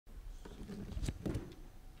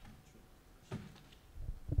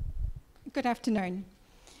Good afternoon.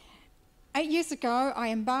 8 years ago, I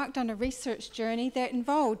embarked on a research journey that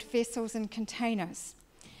involved vessels and containers.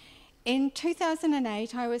 In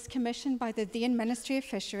 2008, I was commissioned by the then Ministry of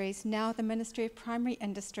Fisheries, now the Ministry of Primary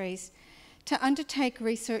Industries, to undertake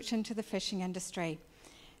research into the fishing industry.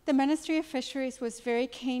 The Ministry of Fisheries was very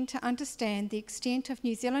keen to understand the extent of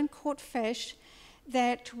New Zealand caught fish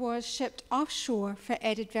that was shipped offshore for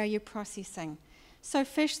added value processing. So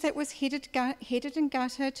fish that was headed and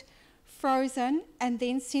gutted, frozen, and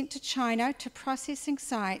then sent to China to processing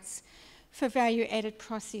sites for value-added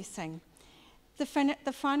processing. The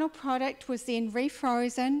final product was then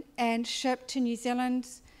refrozen and shipped to New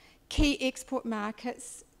Zealand's key export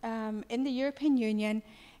markets in the European Union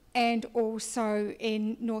and also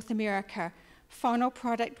in North America. Final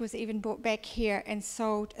product was even brought back here and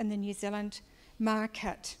sold in the New Zealand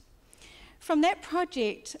market. From that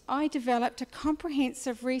project, I developed a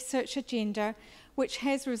comprehensive research agenda which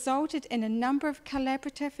has resulted in a number of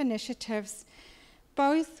collaborative initiatives,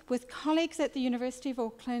 both with colleagues at the University of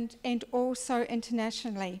Auckland and also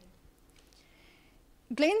internationally.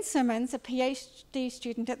 Glenn Simmons, a PhD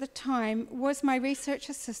student at the time, was my research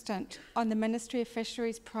assistant on the Ministry of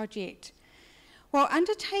Fisheries project. While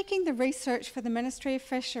undertaking the research for the Ministry of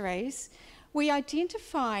Fisheries, we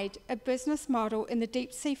identified a business model in the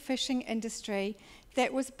deep sea fishing industry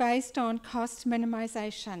that was based on cost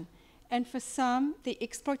minimisation, and for some, the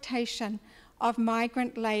exploitation of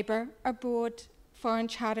migrant labour aboard foreign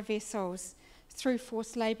charter vessels through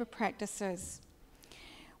forced labour practices.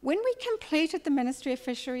 When we completed the Ministry of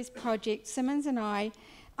Fisheries project, Simmons and I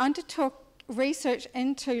undertook research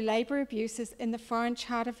into labour abuses in the foreign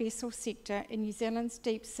charter vessel sector in New Zealand's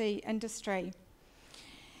deep sea industry.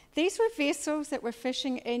 These were vessels that were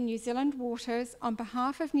fishing in New Zealand waters on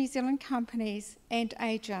behalf of New Zealand companies and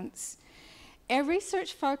agents. Our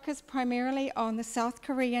research focused primarily on the South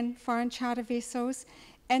Korean foreign charter vessels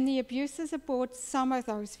and the abuses aboard some of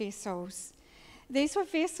those vessels. These were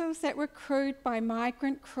vessels that were crewed by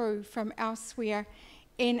migrant crew from elsewhere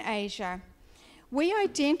in Asia. We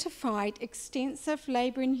identified extensive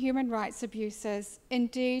labour and human rights abuses,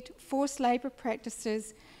 indeed forced labour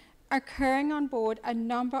practices, occurring on board a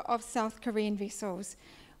number of South Korean vessels.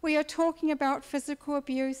 We are talking about physical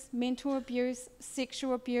abuse, mental abuse,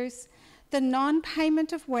 sexual abuse, the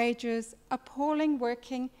non-payment of wages, appalling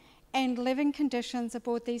working and living conditions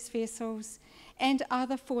aboard these vessels, and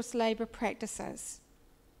other forced labour practices.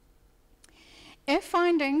 Our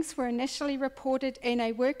findings were initially reported in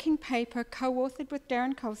a working paper co-authored with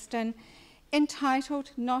Darren Colston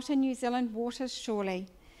entitled "Not in New Zealand Waters, Surely."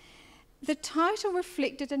 The title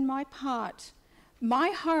reflected in my part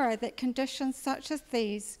my horror that conditions such as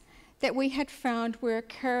these that we had found were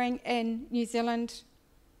occurring in New Zealand.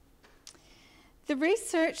 The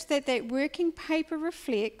research that working paper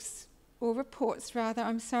reflects, or reports rather,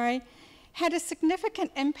 had a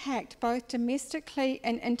significant impact both domestically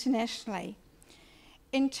and internationally.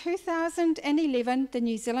 In 2011, the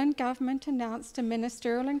New Zealand government announced a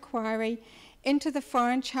ministerial inquiry into the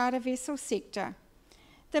foreign charter vessel sector.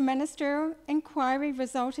 The ministerial inquiry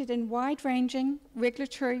resulted in wide-ranging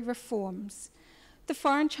regulatory reforms. The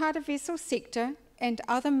Foreign Charter Vessel Sector and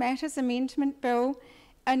Other Matters Amendment Bill,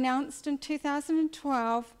 announced in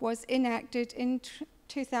 2012, was enacted in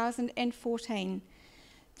 2014.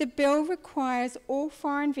 The bill requires all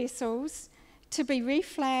foreign vessels to be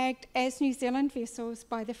reflagged as New Zealand vessels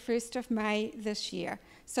by the 1st of May this year,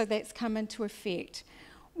 so that's come into effect.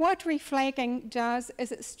 What reflagging does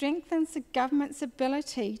is it strengthens the government's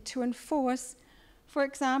ability to enforce, for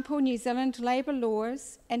example, New Zealand labour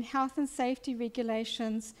laws and health and safety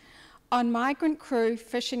regulations on migrant crew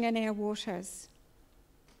fishing in our waters.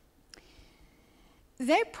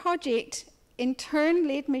 That project in turn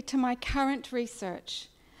led me to my current research.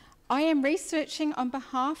 I am researching on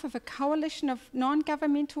behalf of a coalition of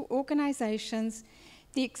non-governmental organisations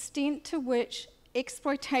the extent to which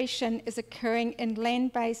exploitation is occurring in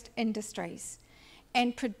land-based industries,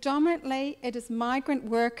 and predominantly it is migrant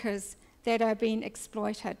workers that are being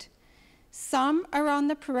exploited. Some are on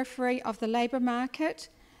the periphery of the labour market.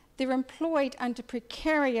 They're employed under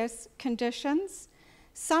precarious conditions.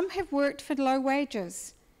 Some have worked for low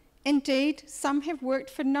wages. Indeed, some have worked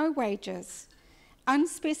for no wages.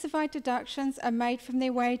 Unspecified deductions are made from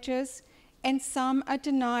their wages, and some are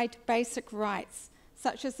denied basic rights,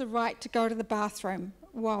 such as the right to go to the bathroom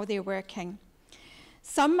while they're working.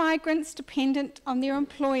 Some migrants dependent on their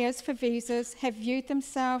employers for visas have viewed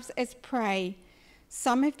themselves as prey.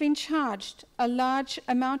 Some have been charged a large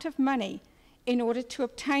amount of money in order to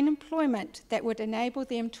obtain employment that would enable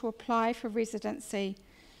them to apply for residency.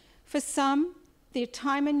 For some, their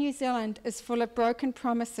time in New Zealand is full of broken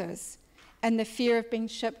promises, and the fear of being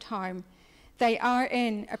shipped home. They are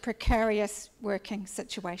in a precarious working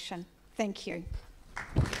situation. Thank you.